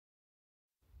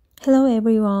Hello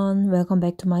everyone, welcome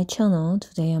back to my channel.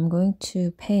 Today I'm going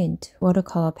to paint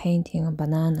watercolor painting a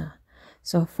banana.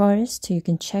 So first you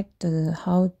can check the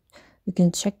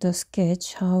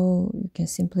sketch how you can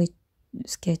simply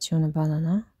sketch on a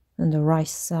banana on the right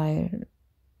side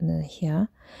here.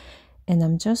 And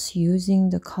I'm just using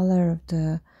the color of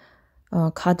the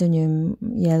cadmium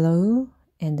yellow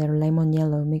and the lemon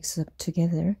yellow mixed up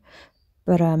together,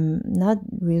 but I'm not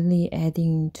really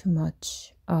adding too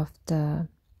much of the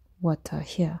water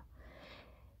here.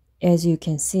 As you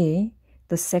can see,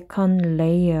 the second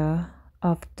layer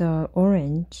of the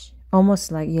orange,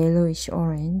 almost like yellowish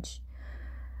orange,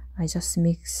 I just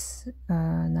mix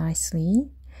nicely,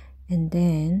 and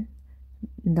then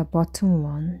the bottom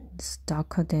one is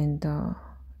darker than the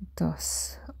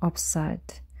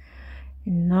upside.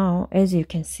 And now, as you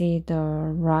can see,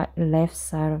 the left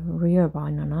side of real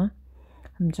banana,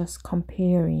 I'm just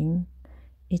comparing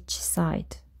each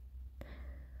side.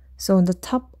 So on the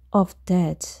top of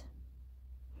that,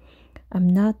 I'm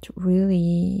not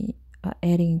really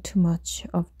adding too much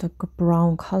of the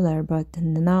brown color, but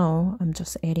now I'm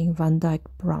just adding Van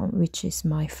Dyke brown, which is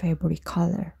my favorite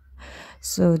color.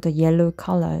 So the yellow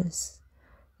colors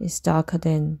is darker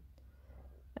than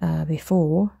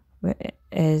before,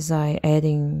 as I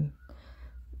adding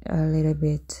a little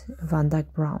bit Van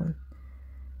Dyke brown.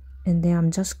 And then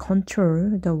I'm just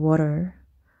contour the water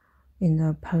in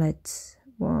the palette,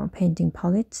 painting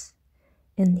palette.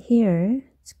 And here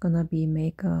it's gonna be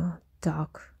make a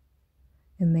dark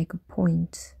and make a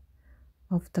point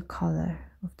of the color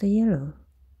of the yellow.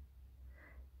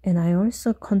 And I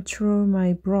also control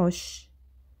my brush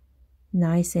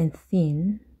nice and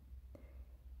thin,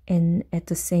 and at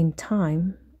the same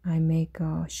time I make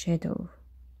a shadow.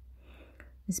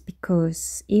 It's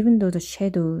because even though the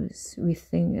shadows we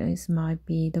think is might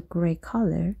be the gray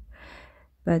color,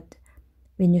 but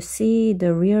when you see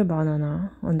the real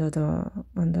banana under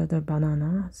the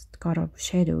banana, it's got a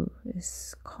shadow.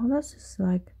 Its colors is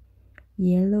like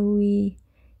yellowy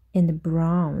and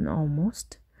brown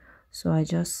almost. So I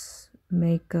just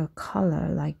make a color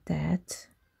like that.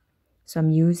 So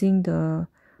I'm using the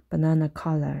banana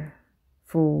color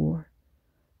for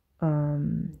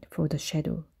the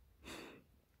shadow.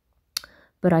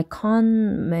 But I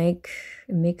can't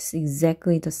mix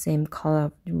exactly the same color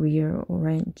of real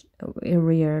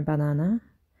banana,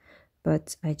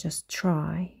 but I just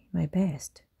try my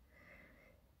best.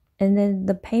 And then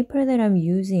the paper that I'm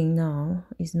using now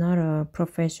is not a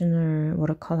professional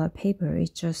watercolor paper. It's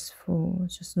just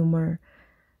normal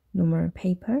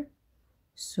paper.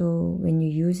 So when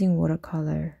you're using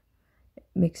watercolor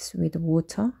mixed with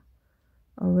water,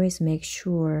 always make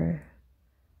sure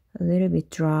a little bit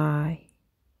dry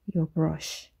your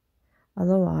brush.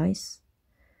 Otherwise,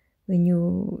 when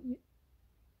you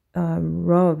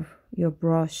rub your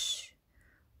brush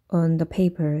on the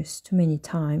papers too many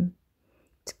times,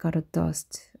 it's got a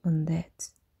dust on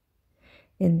that.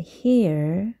 And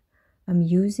here I'm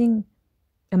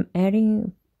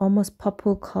adding almost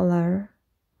purple color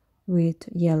with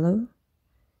yellow.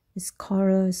 This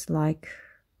color is like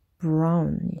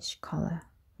brownish color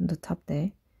on the top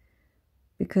there.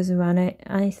 Because when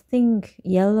I think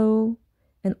yellow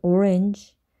and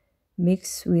orange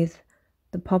mixed with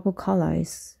the purple color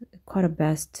is quite a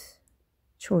best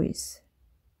choice.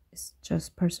 It's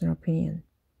just personal opinion.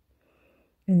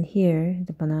 And here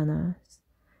the banana,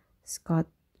 it's got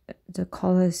the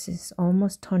colors is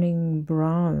almost turning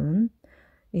brown.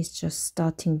 It's just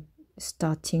starting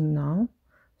now.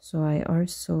 So I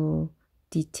also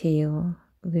detail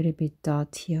a little bit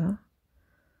dot here,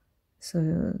 so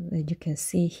that you can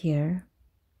see here.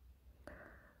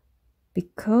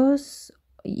 Because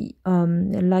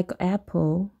like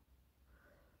apple,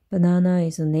 banana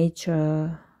is a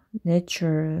nature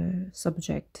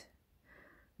object,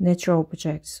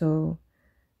 so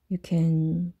you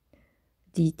can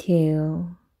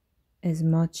detail as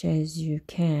much as you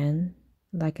can,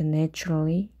 like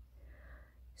naturally.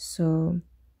 So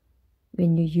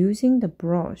when you're using the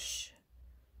brush,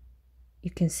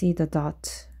 you can see the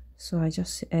dot. So I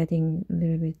just adding a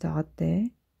little bit dot there.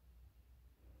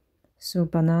 So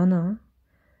banana,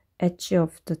 edge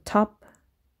of the top,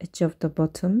 edge of the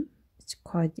bottom, it's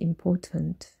quite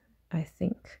important, I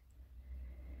think.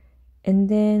 And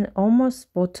then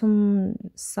almost bottom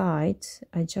side,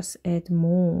 I just add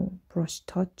more brush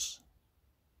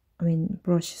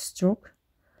stroke.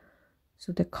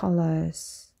 So the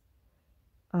colors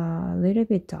are a little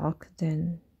bit dark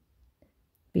than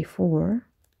before.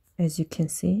 As you can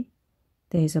see,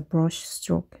 there is a brush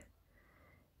stroke.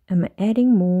 I'm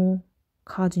adding more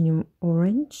cadmium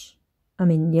orange,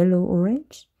 yellow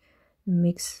orange,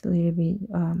 mix a little bit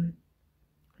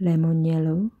lemon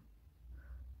yellow.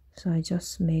 So I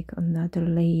just make another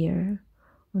layer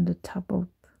on the top of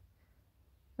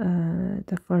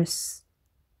the first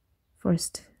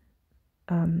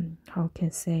how can I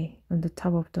say, on the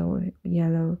top of the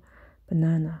yellow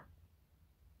banana.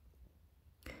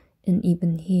 And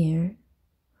even here,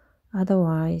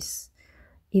 otherwise,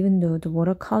 even though the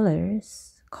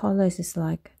watercolors is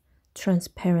like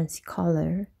transparency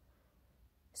color,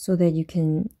 so that you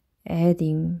can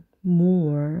adding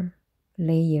more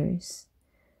layers,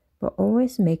 but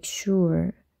always make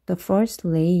sure the first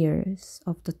layers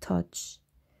of the touch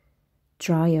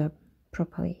dry up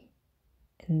properly,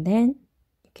 and then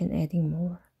you can adding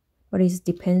more. But it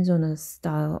depends on the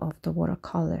style of the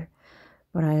watercolor,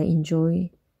 but I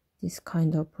enjoy this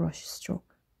kind of brush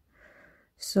stroke.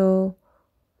 So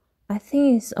I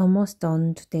think it's almost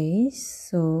done today,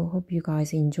 so hope you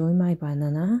guys enjoy my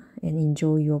banana and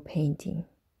enjoy your painting.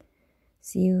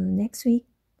 See you next week.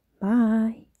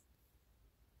 Bye.